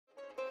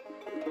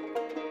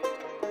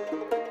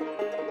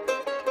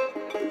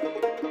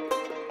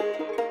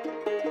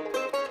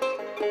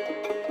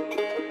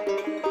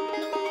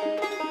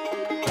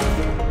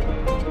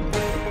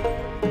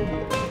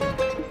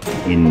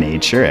in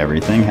nature,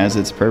 everything has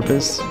its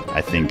purpose.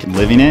 I think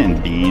living it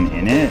and being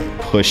in it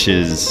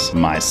pushes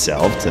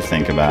myself to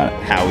think about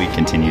how we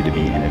continue to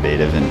be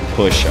innovative and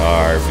push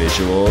our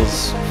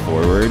visuals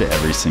forward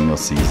every single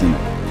season.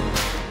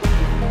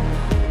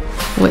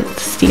 With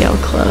Stio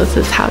clothes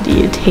is how do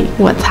you take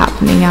what's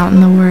happening out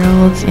in the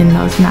world in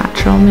those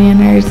natural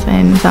manners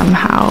and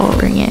somehow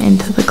bring it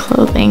into the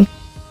clothing.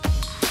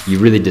 You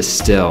really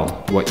distill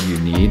what you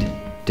need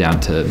down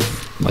to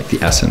like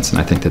the essence, and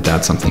I think that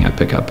that's something I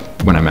pick up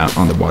when I'm out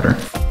on the water.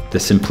 The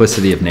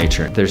simplicity of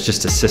nature. There's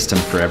just a system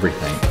for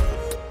everything.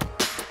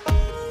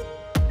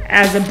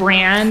 As a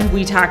brand,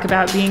 we talk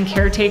about being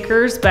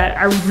caretakers, but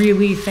I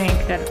really think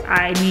that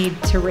I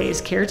need to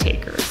raise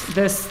caretakers.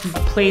 This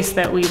place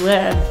that we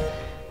live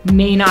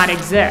may not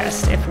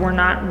exist if we're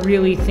not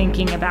really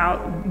thinking about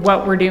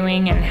what we're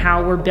doing and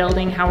how we're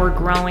building, how we're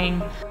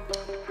growing.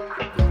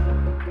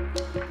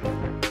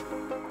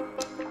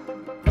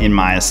 In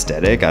my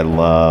aesthetic, I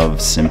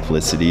love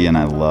simplicity and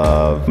I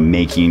love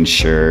making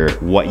sure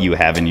what you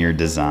have in your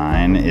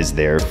design is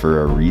there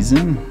for a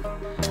reason.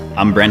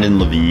 I'm Brendan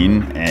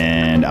Levine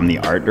and I'm the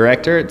art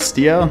director at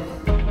Stio.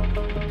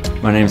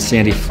 My name is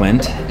Sandy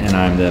Flint and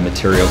I'm the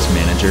materials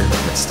manager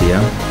at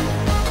Stio.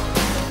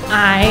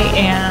 I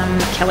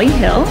am Kelly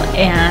Hill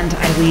and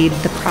I lead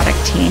the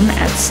product team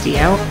at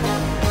Stio.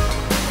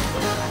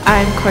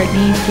 I'm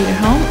Courtney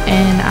Cedarholm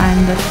and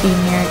I'm the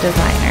senior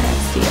designer at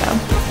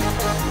Stio.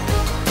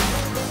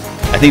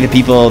 I think the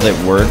people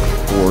that work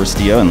for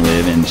Stio and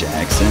live in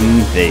Jackson,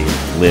 they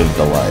live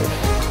the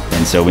life.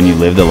 And so when you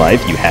live the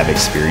life, you have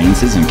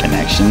experiences and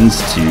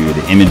connections to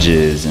the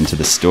images and to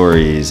the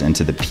stories and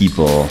to the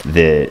people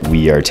that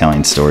we are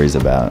telling stories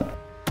about.